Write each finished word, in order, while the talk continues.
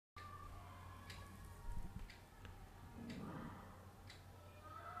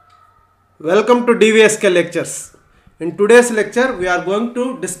Welcome to DVSK lectures. In today's lecture, we are going to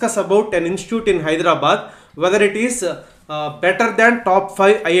discuss about an institute in Hyderabad, whether it is better than top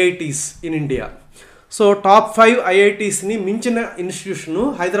 5 IITs in India. So, top 5 IITs ni minchina institution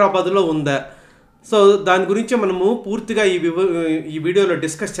Hyderabad lo unda. So దాని గురించి మనము పూర్తిగా ఈ వీడియోలో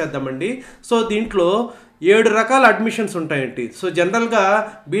discuss చేద్దామండి. So దీంట్లో 7 రకాల admissions ఉంటాయండి. సో జనరల్గా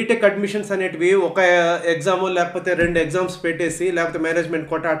బీటెక్ అడ్మిషన్స్ అనేటివి ఒక ఎగ్జామ్ లేకపోతే 2 ఎగ్జామ్స్ పెట్టేసి లేకపోతే మేనేజ్మెంట్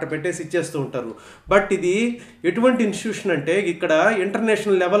కోటా అట్ట పెట్టేసి ఇచ్చేస్తూ ఉంటారు. బట్ ఇది ఎటువంటి ఇన్స్టిట్యూషన్ అంటే ఇక్కడ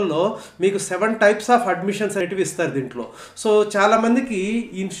ఇంటర్నేషనల్ లెవెల్లో మీకు 7 టైప్స్ ఆఫ్ అడ్మిషన్స్ అనేటివి ఇస్తారు దీంట్లో. సో చాలామందికి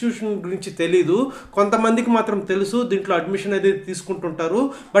ఈ ఇన్స్టిట్యూషన్ గురించి తెలీదు, కొంతమందికి మాత్రం తెలుసు, దీంట్లో అడ్మిషన్ అనేది తీసుకుంటుంటారు.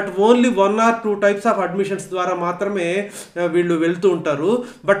 But only 1 or 2 types of admissions ద్వారా మాత్రమే వీళ్ళు వెళ్తూ ఉంటారు.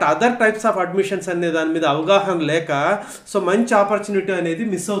 But other types of admissions అనే దాని మీద అవగాహన లేక సో మంచి ఆపర్చునిటీ అనేది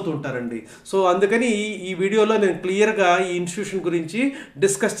మిస్ అవుతూ ఉంటారండి. సో అందుకని ఈ వీడియోలో నేను క్లియర్గా ఈ ఇన్స్టిట్యూషన్ గురించి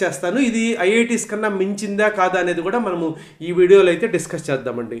డిస్కస్ చేస్తాను. ఇది ఐఐటీస్ కన్నా మించిందా కాదా అనేది కూడా మనము ఈ వీడియోలో అయితే డిస్కస్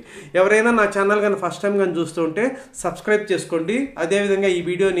చేద్దామండి. ఎవరైనా నా ఛానల్ కానీ ఫస్ట్ టైం కానీ చూస్తుంటే సబ్స్క్రైబ్ చేసుకోండి. అదేవిధంగా ఈ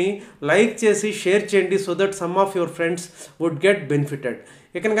వీడియోని లైక్ చేసి షేర్ చేయండి, so that some of your friends would get benefited.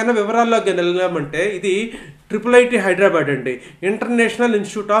 ఇకనకన్నా వివరాల్లోకి వెళ్ళామంటే ఇది IIIT హైదరాబాద్ అండి, international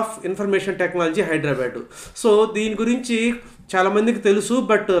institute of information technology Hyderabad. So దీని గురించి చాలామందికి తెలుసు,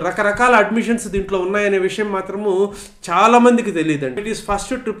 బట్ రకరకాల అడ్మిషన్స్ దీంట్లో ఉన్నాయనే విషయం మాత్రము చాలామందికి తెలియదండి. It is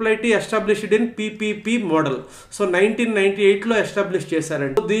first IIIT established in PPP model. So 1998లో establish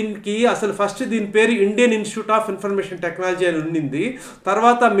చేశారండి. దీనికి అసలు ఫస్ట్ దీని పేరు Indian institute of information technology అని ఉండింది.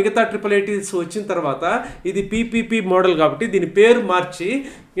 తర్వాత మిగతా IIITs వచ్చిన తర్వాత ఇది పీపీపీ మోడల్ కాబట్టి దీని పేరు మార్చి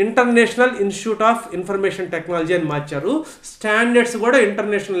international institute of information technology అని మార్చారు. స్టాండర్డ్స్ కూడా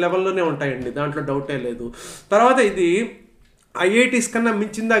ఇంటర్నేషనల్ లెవెల్లోనే ఉంటాయండి, దాంట్లో డౌటే లేదు. తర్వాత ఇది ఐఐటీస్ కన్నా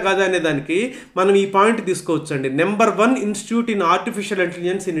మించిందా కాదా అనే దానికి మనం ఈ పాయింట్ తీసుకోవచ్చు అండి. Number 1 institute in artificial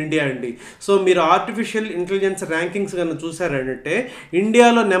intelligence in India అండి. సో మీరు ఆర్టిఫిషియల్ ఇంటెలిజెన్స్ ర్యాంకింగ్స్ కన్నా చూసారంటే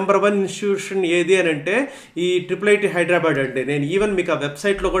ఇండియాలో నెంబర్ 1 ఇన్స్టిట్యూషన్ ఏది అని అంటే ఈ IIIT హైదరాబాద్ అండి. నేను ఈవెన్ మీకు ఆ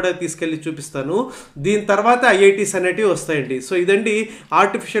వెబ్సైట్లో కూడా తీసుకెళ్ళి చూపిస్తాను. దీని తర్వాత ఐఐటీస్ అనేటివి వస్తాయండి. సో ఇదండి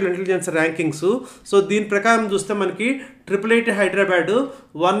ఆర్టిఫిషియల్ ఇంటెలిజెన్స్ ర్యాంకింగ్స్. సో దీని ప్రకారం చూస్తే మనకి IIIT Hyderabad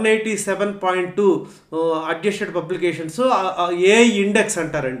 187.2 adjusted publications AI index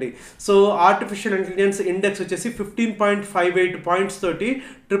అంటారండి. సో ఆర్టిఫిషియల్ ఇంటెలిజెన్స్ ఇండెక్స్ వచ్చేసి 15.58 పాయింట్స్ తోటి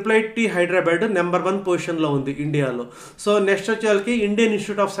IIIT హైదరాబాద్ నెంబర్ 1 పొజిషన్లో ఉంది ఇండియాలో. సో నెక్స్ట్ వచ్చేసరికి Indian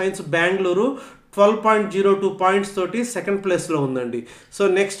institute of science Bengaluru 12.02 points తోటి సెకండ్ ప్లేస్లో ఉందండి. సో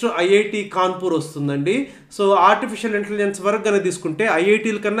నెక్స్ట్ ఐఐటి కాన్పూర్ వస్తుందండి. సో ఆర్టిఫిషియల్ ఇంటెలిజెన్స్ వరకు కనుక తీసుకుంటే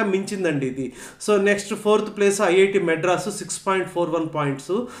ఐఐటీల కన్నా మించిందండి ఇది. So next 4th place IIT Madras 6.41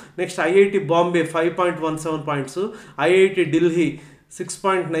 points, next IIT Bombay 5.17 points, IIT Delhi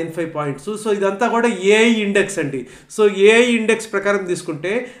 6.95 points. So ఇదంతా కూడా ఏఐ ఇండెక్స్ అండి. సో ఏఐ ఇండెక్స్ ప్రకారం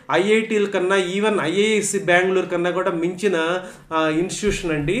తీసుకుంటే ఐఐటీల కన్నా ఈవెన్ ఐఐఎస్సి బెంగళూరు కన్నా కూడా మించిన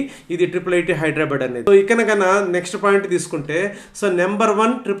ఇన్స్టిట్యూషన్ అండి ఇది IIIT హైదరాబాద్ అనేది. సో ఇకనకన్నా నెక్స్ట్ పాయింట్ తీసుకుంటే so number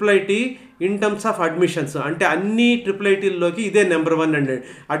 1 IIIT in terms of admissions అంటే అన్ని IIITల్లోకి ఇదే నెంబర్ 1 అండి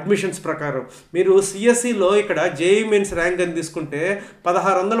అడ్మిషన్స్ ప్రకారం. మీరు సిఎస్సిలో ఇక్కడ జేఈ మెయిన్స్ ర్యాంక్ అని తీసుకుంటే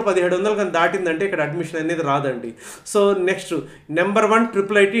 1600 1700 కానీ దాటిందంటే ఇక్కడ అడ్మిషన్ అనేది రాదండి. So next number 1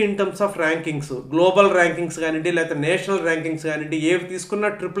 IIIT in terms of rankings, global rankings కానివ్వండి లేకపోతే నేషనల్ ర్యాంకింగ్స్ కానివ్వండి, ఏవి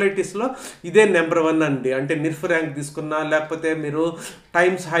తీసుకున్న IIITస్లో ఇదే నెంబర్ 1 అండి. అంటే నిర్ఫ్ ర్యాంక్ తీసుకున్నా లేకపోతే మీరు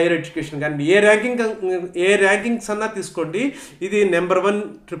టైమ్స్ హైయర్ ఎడ్యుకేషన్ కానీ ఏ ర్యాంకింగ్స్ అన్నా తీసుకోండి, ఇది నెంబర్ 1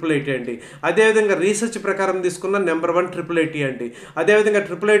 IIIT అండి. అదేవిధంగా రీసెర్చ్ ప్రకారం తీసుకున్న నెంబర్ 1 IIIT అండి. అదేవిధంగా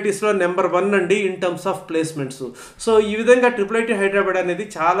IIITస్లో నెంబర్ 1 అండి in terms of placements. So ఈ విధంగా IIIT హైదరాబాద్ అనేది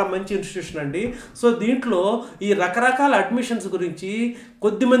చాలా మంచి ఇన్స్టిట్యూషన్ అండి. సో దీంట్లో ఈ రకరకాల అడ్మిషన్స్ గురించి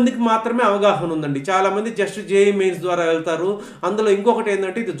కొద్ది మందికి మాత్రమే అవగాహన ఉందండి. చాలామంది జస్ట్ జేఈ మెయిన్స్ ద్వారా వెళ్తారు. అందులో ఇంకొకటి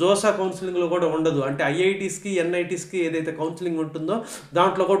ఏంటంటే ఇది జోసా కౌన్సిలింగ్లో కూడా ఉండదు. అంటే ఐఐటీస్కి ఎన్ఐటీస్కి ఏదైతే కౌన్సిలింగ్ ఉంటుందో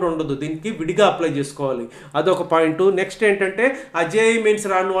దాంట్లో కూడా ఉండదు, దీనికి విడిగా అప్లై చేసుకోవాలి, అదొక పాయింట్. నెక్స్ట్ ఏంటంటే ఆ జేఈ మెయిన్స్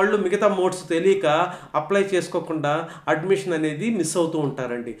రాని వాళ్ళు మిగతా మోడ్స్ తెలియక అప్లై చేసుకోకుండా అడ్మిషన్ అనేది మిస్ అవుతూ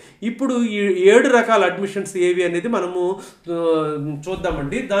ఉంటారండి. ఇప్పుడు ఈ 7 రకాల అడ్మిషన్స్ ఏవి అనేది మనము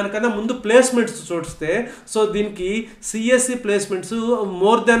చూద్దామండి. దానికన్నా ముందు ప్లేస్మెంట్స్ చూస్తే సో దీనికి CSC placements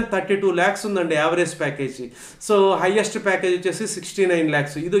more than 32 lakhs ఉందండి average package. So highest package వచ్చేసి 69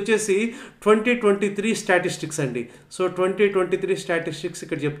 lakhs. ఇది వచ్చేసి 2023 స్టాటిస్టిక్స్ అండి. సో 2023 స్టాటిస్టిక్స్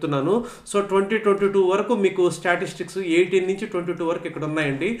ఇక్కడ చెప్తున్నాను. సో 2022 వరకు మీకు స్టాటిస్టిక్స్ 18 నుంచి 22 వరకు ఇక్కడ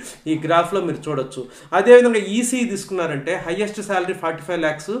ఉన్నాయండి. ఈ గ్రాఫ్లో మీరు చూడొచ్చు. అదేవిధంగా ఈసీ తీసుకున్నారంటే highest salary 45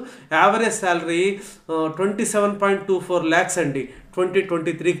 lakhs, average salary 27.24 lakhs అండి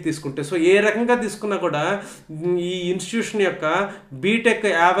 2023కి తీసుకుంటే. సో ఏ రకంగా తీసుకున్నా కూడా ఈ ఇన్స్టిట్యూషన్ యొక్క బీటెక్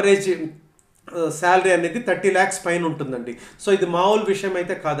యావరేజ్ శాలరీ అనేది 30 lakhs పైన ఉంటుందండి. సో ఇది మామూలు విషయం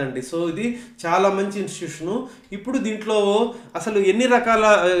అయితే కాదండి. సో ఇది చాలా మంచి ఇన్స్టిట్యూషను. ఇప్పుడు దీంట్లో అసలు ఎన్ని రకాల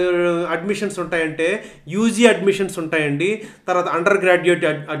అడ్మిషన్స్ ఉంటాయంటే యూజీ అడ్మిషన్స్ ఉంటాయండి, తర్వాత అండర్ గ్రాడ్యుయేట్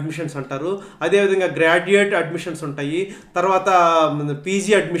అడ్మిషన్స్ అంటారు, అదేవిధంగా గ్రాడ్యుయేట్ అడ్మిషన్స్ ఉంటాయి, తర్వాత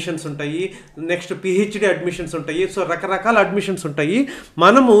పీజీ అడ్మిషన్స్ ఉంటాయి, నెక్స్ట్ పిహెచ్డి అడ్మిషన్స్ ఉంటాయి. సో రకరకాల అడ్మిషన్స్ ఉంటాయి.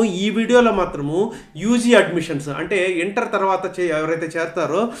 మనము ఈ వీడియోలో మాత్రము యూజీ అడ్మిషన్స్ అంటే ఇంటర్ తర్వాత ఎవరైతే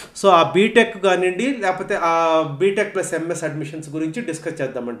చేస్తారో సో ఆ బీటెక్ కానివ్వండి లేకపోతే ఆ బీటెక్ ప్లస్ ఎంఎస్ అడ్మిషన్స్ గురించి డిస్కస్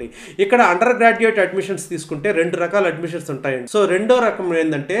చేద్దామండి. ఇక్కడ అండర్ గ్రాడ్యుయేట్ అడ్మిషన్స్ తీసుకుంటే 2 రకాల అడ్మిషన్స్ ఉంటాయండి. సో రెండో రకం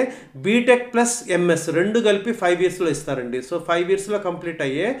ఏంటంటే బీటెక్ ప్లస్ ఎంఎస్ రెండు కలిపి 5 yearsలో ఇస్తారండి. సో 5 yearsలో కంప్లీట్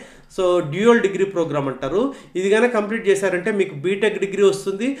అయ్యే సో డ్యూయల్ డిగ్రీ ప్రోగ్రామ్ అంటారు. ఇది కానీ కంప్లీట్ చేశారంటే మీకు బీటెక్ డిగ్రీ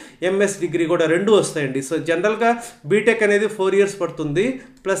వస్తుంది, ఎంఎస్ డిగ్రీ కూడా రెండు వస్తాయండి. సో జనరల్గా బీటెక్ అనేది 4 years పడుతుంది,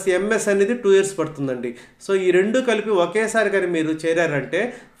 ప్లస్ ఎంఎస్ అనేది 2 years పడుతుందండి. సో ఈ రెండు కలిపి ఒకేసారి కానీ మీరు చేరారంటే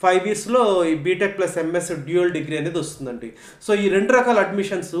 5 yearsలో ఈ BTech plus MS dual degree అనేది వస్తుందండి. సో ఈ 2 రకాల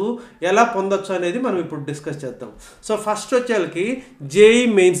అడ్మిషన్స్ ఎలా పొందొచ్చు అనేది మనం ఇప్పుడు డిస్కస్ చేద్దాం. సో ఫస్ట్ వచ్చేకి జేఈ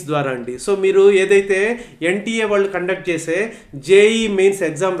మెయిన్స్ ద్వారా అండి. సో మీరు ఏదైతే ఎన్టీఏ వాళ్ళు కండక్ట్ చేసే జేఈ మెయిన్స్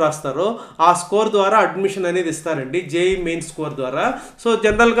ఎగ్జామ్ రాస్తారో ఆ స్కోర్ ద్వారా అడ్మిషన్ అనేది ఇస్తారండి, జేఈ మెయిన్స్ స్కోర్ ద్వారా. సో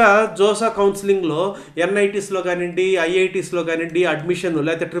జనరల్గా జోసా కౌన్సిలింగ్లో ఎన్ఐటీస్లో కానివ్వండి, ఐఐటీస్లో కానివ్వండి అడ్మిషన్,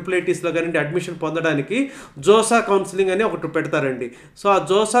 లేకపోతే IIITస్లో కానివ్వండి అడ్మిషన్ పొందడానికి జోసా కౌన్సిలింగ్ అని ఒకటి పెడతారండి. సో ఆ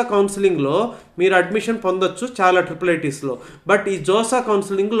జోసా కౌన్సిలింగ్లో మీరు అడ్మిషన్ పొందొచ్చు చాలా IIITస్లో. బట్ ఈ జోసా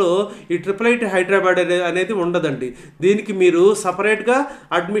కౌన్సిలింగ్లో ఈ IIIT హైదరాబాద్ అనేది ఉండదండి. దీనికి మీరు సపరేట్గా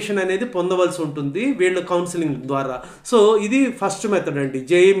అడ్మిషన్ అనేది పొందవలసి ఉంటుంది వీళ్ళు కౌన్సిలింగ్ ద్వారా. సో ఇది ఫస్ట్ మెథడ్ అండి,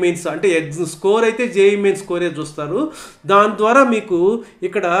 జేఈ మెయిన్స్ అంటే స్కోర్ అయితే జేఈ మెయిన్స్ స్కోరే చూస్తారు. దాని ద్వారా మీకు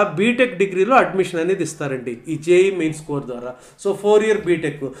ఇక్కడ బీటెక్ డిగ్రీలో అడ్మిషన్ అనేది ఇస్తారండి ఈ జేఈ మెయిన్స్ స్కోర్ ద్వారా. So 4 year BTech.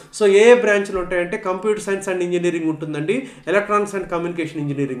 సో ఏ బ్రాంచ్లు ఉంటాయంటే కంప్యూటర్ సైన్స్ అండ్ ఇంజనీరింగ్ ఉంటుందండి, electronics and communication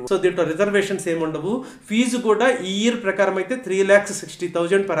engineering. So దీంట్లో రిజర్వేషన్స్ ఏముండవు. ఫీజు కూడా ఈ ఇయర్ ప్రకారం అయితే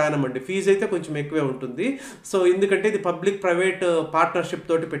 3,60,000 per annum అండి. ఫీజు అయితే కొంచెం ఎక్కువే ఉంటుంది. సో ఎందుకంటే ఇది పబ్లిక్ ప్రైవేట్ పార్ట్నర్షిప్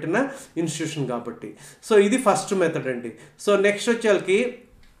తోటి పెట్టిన ఇన్స్టిట్యూషన్ కాబట్టి. సో ఇది ఫస్ట్ మెథడ్ అండి. సో నెక్స్ట్ వచ్చేకి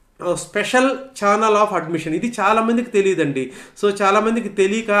స్పెషల్ ఛానల్ ఆఫ్ అడ్మిషన్. ఇది చాలామందికి తెలియదండి. సో చాలామందికి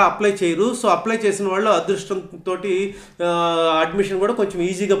తెలియక అప్లై చేయరు. సో అప్లై చేసిన వాళ్ళు అదృష్టంతో అడ్మిషన్ కూడా కొంచెం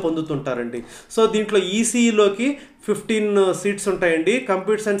ఈజీగా పొందుతుంటారండి. సో దీంట్లో ఈసీఈలోకి 15 seats ఉంటాయండి,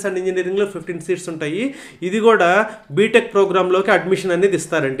 కంప్యూటర్ సైన్స్ అండ్ ఇంజనీరింగ్లో 15 seats ఉంటాయి. ఇది కూడా బీటెక్ ప్రోగ్రాంలోకి అడ్మిషన్ అనేది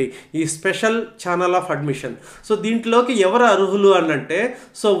ఇస్తారండి, ఈ special channel of admission. So దీంట్లోకి ఎవరు అర్హులు అని అంటే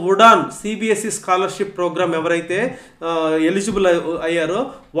so Udaan CBSE scholarship programme ఎవరైతే ఎలిజిబుల్ అయ్యారో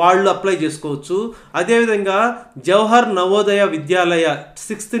వాళ్ళు అప్లై చేసుకోవచ్చు. అదేవిధంగా జవహర్ నవోదయ విద్యాలయ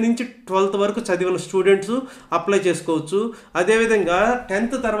 6th నుంచి 12th వరకు చదివిన స్టూడెంట్స్ అప్లై చేసుకోవచ్చు. అదేవిధంగా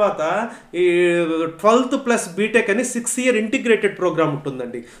 10th తర్వాత ఈ 12th ప్లస్ బీటెక్ అని 6 year ఇంటిగ్రేటెడ్ ప్రోగ్రామ్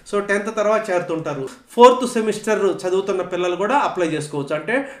ఉంటుందండి. సో 10th తర్వాత చేరుతుంటారు. 4th సెమిస్టర్ చదువుతున్న పిల్లలు కూడా అప్లై చేసుకోవచ్చు,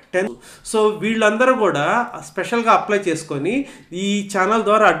 అంటే 10th. సో వీళ్ళందరూ కూడా స్పెషల్గా అప్లై చేసుకొని ఈ ఛానల్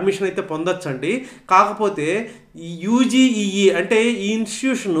ద్వారా అడ్మిషన్ అయితే పొందొచ్చండి. కాకపోతే యూజీఈఈ అంటే ఈ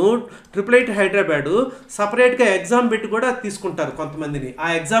ఇన్స్టిట్యూషను IIIT హైదరాబాద్ సపరేట్గా ఎగ్జామ్ పెట్టి కూడా తీసుకుంటారు కొంతమందిని. ఆ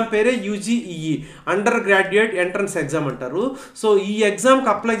ఎగ్జామ్ పేరే UGEE under graduate entrance exam అంటారు. సో ఈ ఎగ్జామ్కి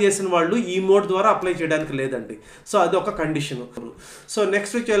అప్లై చేసిన వాళ్ళు ఈ మోడ్ ద్వారా అప్లై చేయడానికి లేదండి. సో అది ఒక కండిషన్. సో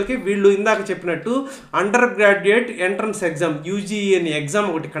నెక్స్ట్ వచ్చేకి వీళ్ళు ఇందాక చెప్పినట్టు under graduate entrance exam UGEE అనే ఎగ్జామ్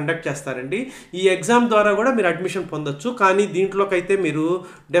ఒకటి కండక్ట్ చేస్తారండి. ఈ ఎగ్జామ్ ద్వారా కూడా మీరు అడ్మిషన్ పొందొచ్చు. కానీ దీంట్లోకి అయితే మీరు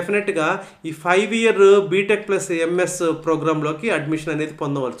డెఫినెట్గా ఈ 5 year BTech plus MS ప్రోగ్రాంలోకి admission అనేది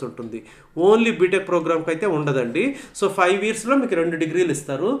పొందవలసి ఉంటుంది. ఓన్లీ బీటెక్ ప్రోగ్రామ్కి అయితే ఉండదండి. సో 5 yearsలో మీకు 2 degrees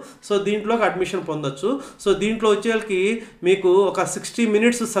ఇస్తారు. సో దీంట్లోకి అడ్మిషన్ పొందొచ్చు. సో దీంట్లో వచ్చేకి మీకు ఒక 60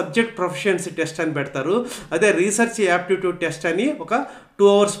 minutes సబ్జెక్ట్ ప్రొఫిషియన్సీ టెస్ట్ అని పెడతారు. అదే రీసెర్చ్ యాప్టిట్యూడ్ టెస్ట్ అని ఒక 2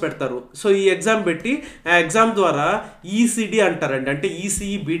 hours పెడతారు. సో ఈ ఎగ్జామ్ పెట్టి ఆ ఎగ్జామ్ ద్వారా ఈసీడీ అంటారండి, అంటే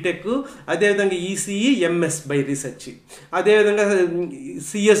ఈసీఈ బీటెక్, అదేవిధంగా ఈసీఈ ఎంఎస్ బై రీసెర్చ్, అదేవిధంగా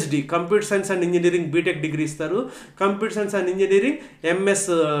CSD computer science and engineering BTech degree ఇస్తారు, computer science and engineering MS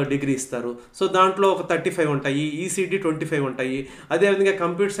degree ఇస్తారు. సో దాంట్లో ఒక 35 ఉంటాయి, ఈసీడీ 25 ఉంటాయి. అదేవిధంగా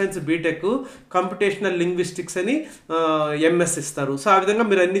computer science BTech computational linguistics అని ఎంఎస్ ఇస్తారు. సో ఆ విధంగా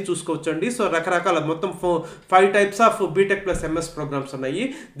మీరు అన్నీ చూసుకోవచ్చండి. సో రకరకాల మొత్తం 5 types of BTech plus MS programmes ఉన్నాయి.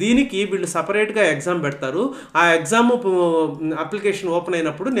 దీనికి వీళ్ళు సపరేట్గా ఎగ్జామ్ పెడతారు. ఆ ఎగ్జామ్ అప్లికేషన్ ఓపెన్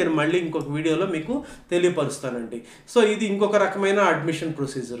అయినప్పుడు నేను మళ్ళీ ఇంకొక వీడియోలో మీకు తెలియపరుస్తానండి. సో ఇది ఇంకొక రకమైన అడ్మిషన్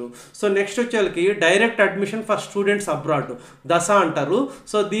ప్రొసీజరు. సో నెక్స్ట్ వచ్చేకి direct admission for students abroad, DASA అంటారు.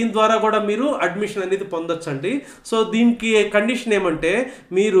 సో దీని ద్వారా కూడా మీరు అడ్మిషన్ అనేది పొందొచ్చండి. సో దీనికి కండిషన్ ఏమంటే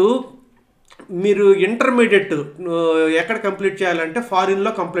మీరు మీరు ఇంటర్మీడియట్ ఎక్కడ కంప్లీట్ చేయాలంటే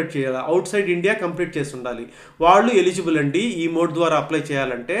ఫారిన్లో కంప్లీట్ చేయాలి, అవుట్ సైడ్ ఇండియా కంప్లీట్ చేసి ఉండాలి, వాళ్ళు ఎలిజిబుల్ అండి ఈ మోడ్ ద్వారా అప్లై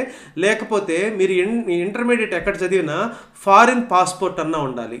చేయాలంటే. లేకపోతే మీరు ఇంటర్మీడియట్ ఎక్కడ చదివినా ఫారిన్ పాస్పోర్ట్ అన్నా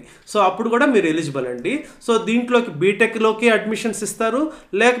ఉండాలి, సో అప్పుడు కూడా మీరు ఎలిజిబుల్ అండి. సో దీంట్లోకి బీటెక్లోకి అడ్మిషన్స్ ఇస్తారు,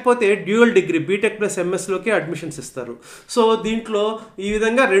 లేకపోతే dual degree BTech plus ఎంఎస్లోకి admissions ఇస్తారు. సో దీంట్లో ఈ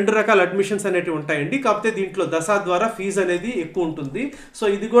విధంగా 2 రకాల అడ్మిషన్స్ అనేవి ఉంటాయండి. కాకపోతే దీంట్లో దసా ద్వారా ఫీజు అనేది ఎక్కువ ఉంటుంది. సో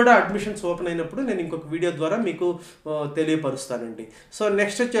ఇది కూడా అడ్మిషన్స్ ఓపెన్ అయినప్పుడు నేను ఇంకొక వీడియో ద్వారా మీకు తెలియపరుస్తానండి. సో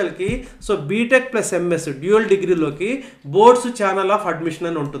నెక్స్ట్ వచ్చేకి so BTech plus MS dual డిగ్రీలోకి boards channel of admission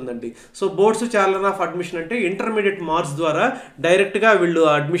అని ఉంటుందండి. So boards channel of admission అంటే ఇంటర్మీడియట్ మార్క్స్ ద్వారా డైరెక్ట్గా వీళ్ళు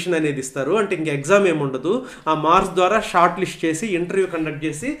అడ్మిషన్ అనేది ఇస్తారు. అంటే ఇంక ఎగ్జామ్ ఏమి ఉండదు, ఆ మార్క్స్ ద్వారా షార్ట్ లిస్ట్ చేసి ఇంటర్వ్యూ కండక్ట్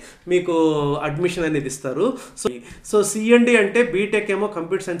చేసి మీకు అడ్మిషన్ అనేది ఇస్తారు. సో సిఎండి అంటే బీటెక్ ఏమో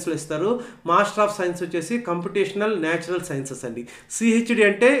కంప్యూటర్ సైన్స్లో ఇస్తారు, మాస్టర్ ఆఫ్ సైన్స్ వచ్చేసి కంప్యూటేషనల్ న్యాచురల్ సైన్సెస్ అండి. సిహెచ్డి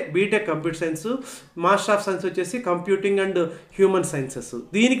అంటే BTech computer science, master of science వచ్చేసి కంప్యూటింగ్ అండ్ హ్యూమన్ సైన్సెస్.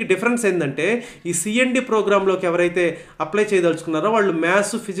 దీనికి డిఫరెన్స్ ఏంటంటే ఈ సిఎండి ప్రోగ్రాంలోకి ఎవరైతే అప్లై చేయదలుచుకున్నారో వాళ్ళు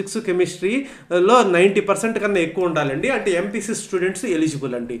మ్యాథ్స్, ఫిజిక్స్, కెమిస్ట్రీలో 90% కన్నా ఎక్కువ ఉండాలండి, అంటే ఎంపీసీ స్టూడెంట్స్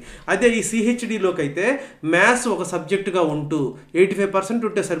ఎలిజిబుల్ అండి. అదే ఈ సిహెచ్డిలోకి అయితే మ్యాథ్స్ ఒక సబ్జెక్టుగా ఉంటూ 85%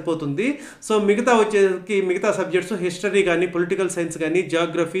 ఉంటే సరిపోతుంది. సో మిగతా సబ్జెక్ట్స్ హిస్టరీ కానీ, పొలిటికల్ సైన్స్ కానీ,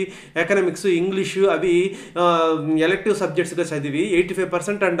 జియోగ్రఫీ, ఎకనామిక్స్, ఇంగ్లీషు అవి ఎలెక్టివ్ సబ్జెక్ట్స్గా చదివి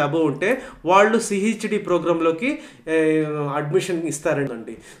 85% అండ్ అబవ్ ఉంటే వాళ్ళు సిహెచ్డి ప్రోగ్రాంలోకి అడ్మిషన్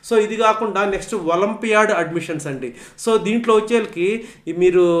ఇస్తారండి. సో ఇది కాకుండా నెక్స్ట్ ఒలింపియాడ్ అడ్మిషన్స్ అండి. సో దీంట్లో వచ్చేకి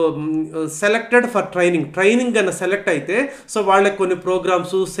మీరు సెలెక్టెడ్ ఫర్ ట్రైనింగ్ కన్నా సెలెక్ట్ అయితే సో వాళ్ళకి కొన్ని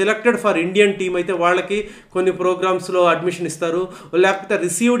programmes, selected for Indian team అయితే వాళ్ళకి కొన్ని ప్రోగ్రామ్స్లో అడ్మిషన్ ఇస్తారు. లేకపోతే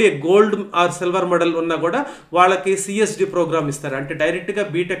received a gold or silver medal ఉన్నా కూడా వాళ్ళకి సిఎస్డి ప్రోగ్రామ్ ఇస్తారు, అంటే డైరెక్ట్గా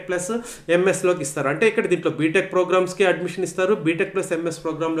బీటెక్ ప్లస్ ఎంఎస్లోకి ఇస్తారు. అంటే ఇక్కడ దీంట్లో బీటెక్ ప్రోగ్రామ్స్కి అడ్మిషన్ ఇస్తారు, బీటెక్ ప్లస్ ఎంఎస్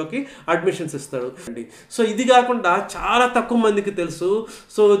ప్రోగ్రాంలోకి అడ్మిషన్స్ ఇస్తారు అండి. సో ఇది కాకుండా చాలా తక్కువ మందికి తెలుసు,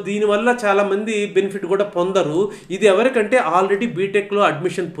 సో దీనివల్ల చాలా మంది బెనిఫిట్ కూడా పొందరు. ఇది ఎవరికంటే ఆల్రెడీ బీటెక్లో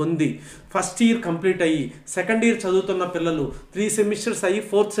అడ్మిషన్ పొంది ఫస్ట్ ఇయర్ కంప్లీట్ అయ్యి సెకండ్ ఇయర్ చదువుతున్న పిల్లలు, 3 సెమిస్టర్స్ అయ్యి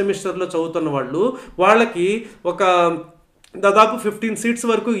 4th సెమిస్టర్లో చదువుతున్న వాళ్ళకి ఒక దాదాపు 15 సీట్స్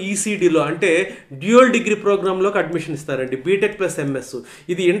వరకు ఈసీడీలో అంటే డ్యూయల్ డిగ్రీ ప్రోగ్రాంలోకి అడ్మిషన్ ఇస్తారండి, బీటెక్ ప్లస్ ఎంఎస్.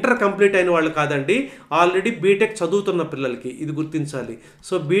 ఇది ఇంటర్ కంప్లీట్ అయిన వాళ్ళు కాదండి, ఆల్రెడీ బీటెక్ చదువుతున్న పిల్లలకి, ఇది గుర్తించాలి.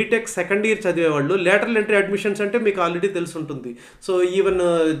 సో బీటెక్ సెకండ్ ఇయర్ చదివేవాళ్ళు లేటరల్ ఎంట్రీ అడ్మిషన్స్ అంటే మీకు ఆల్రెడీ తెలిసి ఉంటుంది. సో ఈవెన్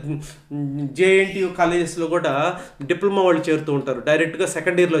జేఎన్టీయూ కాలేజెస్లో కూడా డిప్లొమా వాళ్ళు చేరుతూ ఉంటారు, డైరెక్ట్గా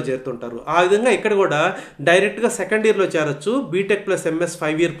సెకండ్ ఇయర్లో చేరుతుంటారు. ఆ విధంగా ఇక్కడ కూడా డైరెక్ట్గా సెకండ్ ఇయర్లో చేరొచ్చు BTech plus MS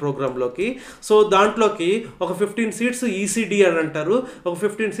 5 year ప్రోగ్రాంలోకి. So దాంట్లోకి ఒక 15 సీట్స్ ఈసీడీ అని అంటారు, ఒక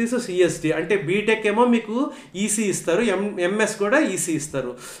 15 సీట్స్ సిఎస్డి. అంటే బీటెక్ ఏమో మీకు ఈసీ ఇస్తారు, ఎంఎస్ కూడా ఈసీ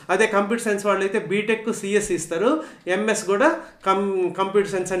ఇస్తారు. అదే కంప్యూటర్ సైన్స్ వాళ్ళు అయితే బీటెక్ సిఎస్సి ఇస్తారు, ఎంఎస్ కూడా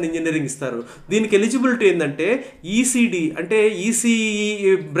కంప్యూటర్ సైన్స్ అండ్ ఇంజనీరింగ్ ఇస్తారు. దీనికి ఎలిజిబిలిటీ ఏంటంటే ఈసీడీ అంటే ఈసీ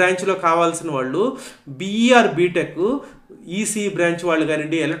బ్రాంచ్లో కావాల్సిన వాళ్ళు బీఈఆర్ బీటెక్ ఈసీ బ్రాంచ్ వాళ్ళు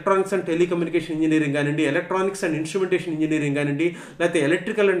కానివ్వండి, ఎలక్ట్రానిక్స్ అండ్ టెలికమ్యూనికేషన్ ఇంజనీరింగ్ కానివ్వండి, ఎలక్ట్రానిక్స్ అండ్ ఇన్స్ట్రుమెంటేషన్ ఇంజనీరింగ్ కానివ్వండి, లేకపోతే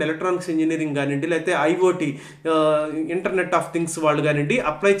ఎలక్ట్రికల్ అండ్ ఎలక్ట్రానిక్స్ ఇంజనీరింగ్ కానివ్వండి, లేకపోతే ఐఓటీ ఇంటర్నెట్ ఆఫ్ థింగ్స్ వాళ్ళు కానివ్వండి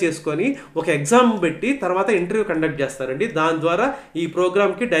అప్లై చేసుకొని ఒక ఎగ్జామ్ పెట్టి తర్వాత ఇంటర్వ్యూ కండక్ట్ చేస్తారండి. దాని ద్వారా ఈ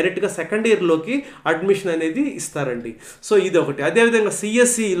ప్రోగ్రామ్కి డైరెక్ట్గా సెకండ్ ఇయర్లోకి అడ్మిషన్ అనేది ఇస్తారండి. సో ఇది ఒకటి. అదేవిధంగా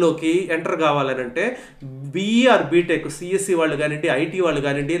సిఎస్సిలోకి ఎంటర్ కావాలనంటే బీఈఆర్ బీటెక్ సిఎస్సి వాళ్ళు కానివ్వండి, ఐటీ వాళ్ళు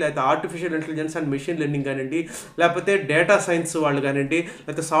కానివ్వండి, లేకపోతే artificial intelligence and machine learning కానివ్వండి, లేకపోతే డేటా సైన్స్ వాళ్ళు కానివ్వండి,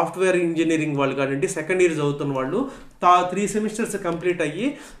 లేకపోతే సాఫ్ట్వేర్ ఇంజనీరింగ్ వాళ్ళు కానివ్వండి, సెకండ్ ఇయర్ చదువుతున్న వాళ్ళు 3 సెమిస్టర్స్ కంప్లీట్ అయ్యి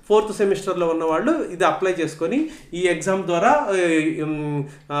 4th సెమిస్టర్లో ఉన్న వాళ్ళు ఇది అప్లై చేసుకొని ఈ ఎగ్జామ్ ద్వారా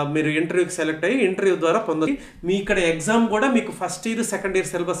మీరు ఇంటర్వ్యూకి సెలెక్ట్ అయ్యి ఇంటర్వ్యూ ద్వారా పొందాలి. మీ ఇక్కడ ఎగ్జామ్ కూడా మీకు ఫస్ట్ ఇయర్ సెకండ్ ఇయర్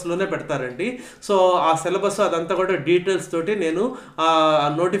సిలబస్లోనే పెడతారండి. సో ఆ సిలబస్ అదంతా కూడా డీటెయిల్స్ తోటి నేను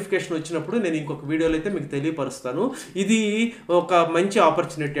నోటిఫికేషన్ వచ్చినప్పుడు నేను ఇంకొక వీడియోలో అయితే మీకు తెలియపరుస్తాను. ఇది ఒక మంచి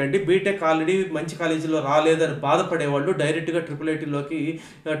ఆపర్చునిటీ అండి. బీటెక్ ఆల్రెడీ మంచి కాలేజీలో రాలేదని బాధపడేవాళ్ళు డైరెక్ట్గా ట్రిపుల్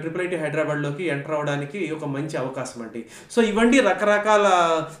ఐటీ హైదరాబాద్లోకి ఎంటర్ అవ్వడానికి ఒక మంచి అవకాశం అండి. సో ఇవన్నీ రకరకాల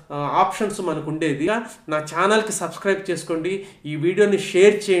ఆప్షన్స్ మనకు ఉండేది. నా ఛానల్కి సబ్స్క్రైబ్ చేసుకోండి, ఈ వీడియోని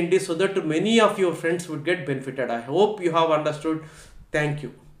షేర్ చేయండి, so that many of your friends would get benefited. I hope you have understood. Thank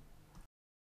you.